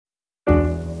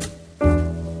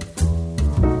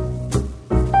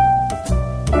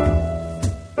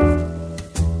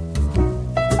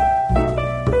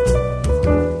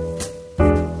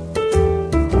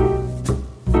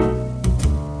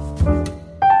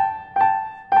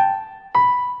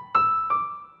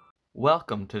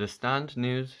Welcome to the Stand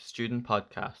News Student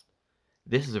Podcast.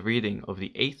 This is a reading of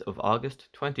the 8th of August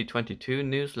 2022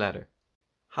 newsletter.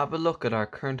 Have a look at our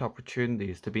current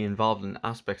opportunities to be involved in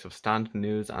aspects of Stand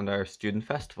News and our student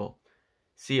festival.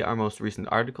 See our most recent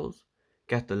articles,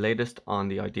 get the latest on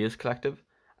the Ideas Collective,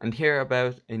 and hear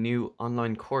about a new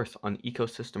online course on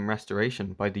ecosystem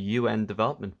restoration by the UN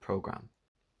Development Programme.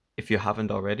 If you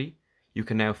haven't already, you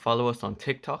can now follow us on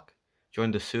TikTok, join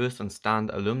the SUAS and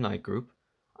Stand alumni group,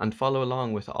 and follow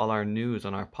along with all our news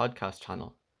on our podcast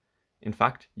channel. In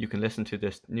fact, you can listen to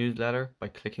this newsletter by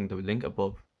clicking the link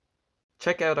above.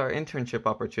 Check out our internship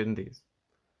opportunities.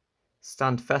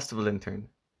 Stand Festival Intern,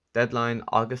 deadline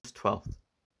August 12th.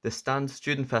 The Stand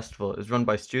Student Festival is run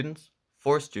by students,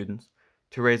 for students,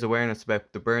 to raise awareness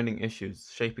about the burning issues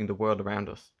shaping the world around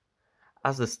us.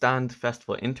 As the Stand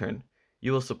Festival Intern,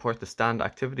 you will support the Stand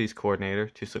Activities Coordinator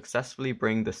to successfully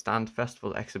bring the Stand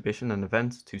Festival exhibition and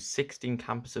events to 16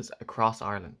 campuses across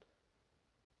Ireland.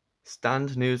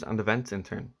 Stand News and Events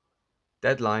Intern.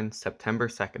 Deadline September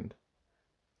 2nd.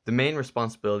 The main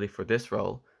responsibility for this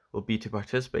role will be to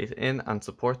participate in and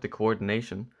support the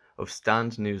coordination of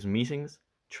Stand News meetings,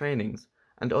 trainings,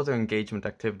 and other engagement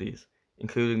activities,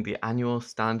 including the annual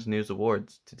Stand News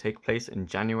Awards to take place in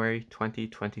January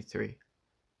 2023.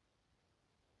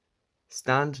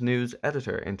 Stand News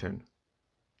Editor Intern.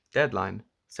 Deadline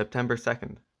September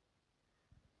 2nd.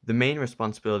 The main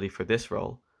responsibility for this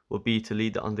role will be to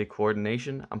lead on the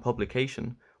coordination and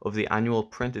publication of the annual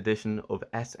print edition of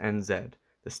SNZ,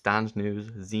 the Stand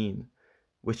News zine,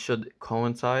 which should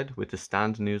coincide with the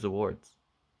Stand News Awards.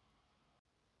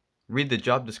 Read the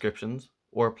job descriptions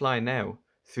or apply now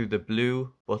through the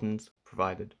blue buttons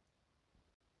provided.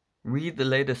 Read the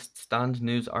latest Stand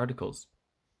News articles.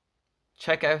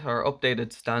 Check out our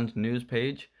updated Stand News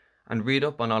page and read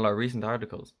up on all our recent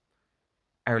articles.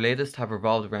 Our latest have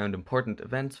revolved around important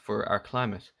events for our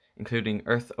climate, including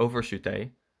Earth Overshoot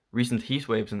Day, recent heat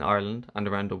waves in Ireland and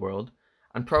around the world,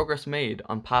 and progress made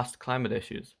on past climate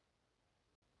issues.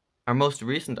 Our most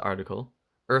recent article,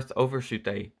 Earth Overshoot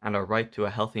Day and Our Right to a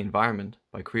Healthy Environment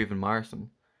by Creven Morrison,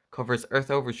 covers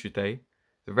Earth Overshoot Day,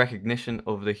 the recognition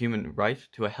of the human right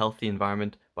to a healthy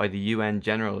environment by the UN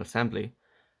General Assembly,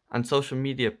 and social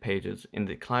media pages in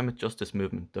the climate justice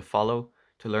movement to follow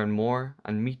to learn more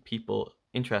and meet people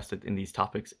interested in these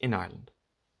topics in Ireland.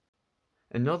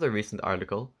 Another recent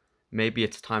article, Maybe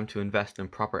It's Time to Invest in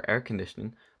Proper Air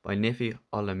Conditioning by Nifi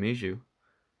Olamiju,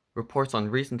 reports on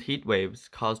recent heat waves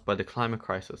caused by the climate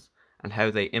crisis and how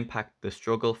they impact the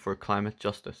struggle for climate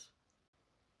justice.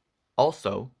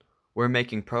 Also, We're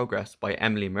Making Progress by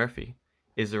Emily Murphy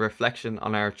is a reflection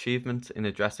on our achievements in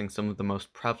addressing some of the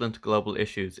most prevalent global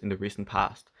issues in the recent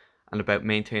past and about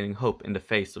maintaining hope in the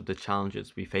face of the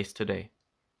challenges we face today.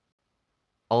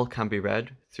 All can be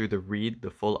read through the Read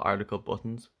the Full Article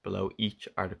buttons below each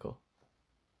article.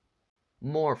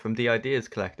 More from the Ideas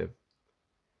Collective.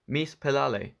 Mies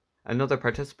Pelale, another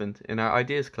participant in our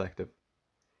Ideas Collective.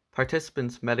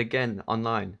 Participants met again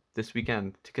online this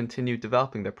weekend to continue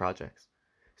developing their projects.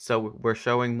 So we're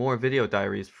showing more video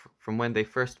diaries from when they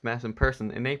first met in person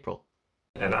in April.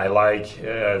 And I like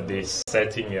this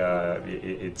setting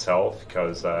itself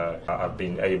because I've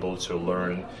been able to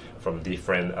learn from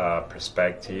different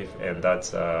perspectives, and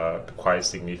that's quite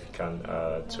significant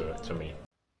to me.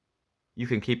 You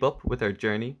can keep up with our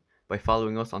journey by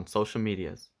following us on social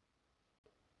medias.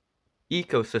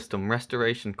 Ecosystem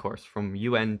Restoration course from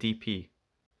UNDP.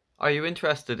 Are you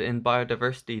interested in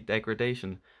biodiversity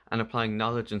degradation and applying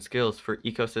knowledge and skills for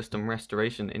ecosystem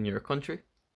restoration in your country?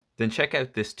 Then check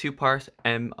out this 2-part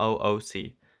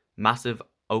MOOC, Massive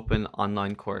Open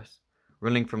Online course,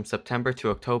 running from September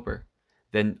to October,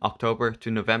 then October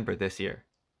to November this year.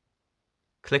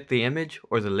 Click the image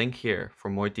or the link here for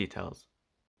more details.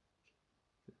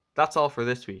 That's all for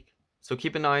this week, so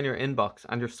keep an eye on your inbox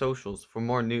and your socials for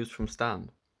more news from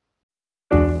Stand.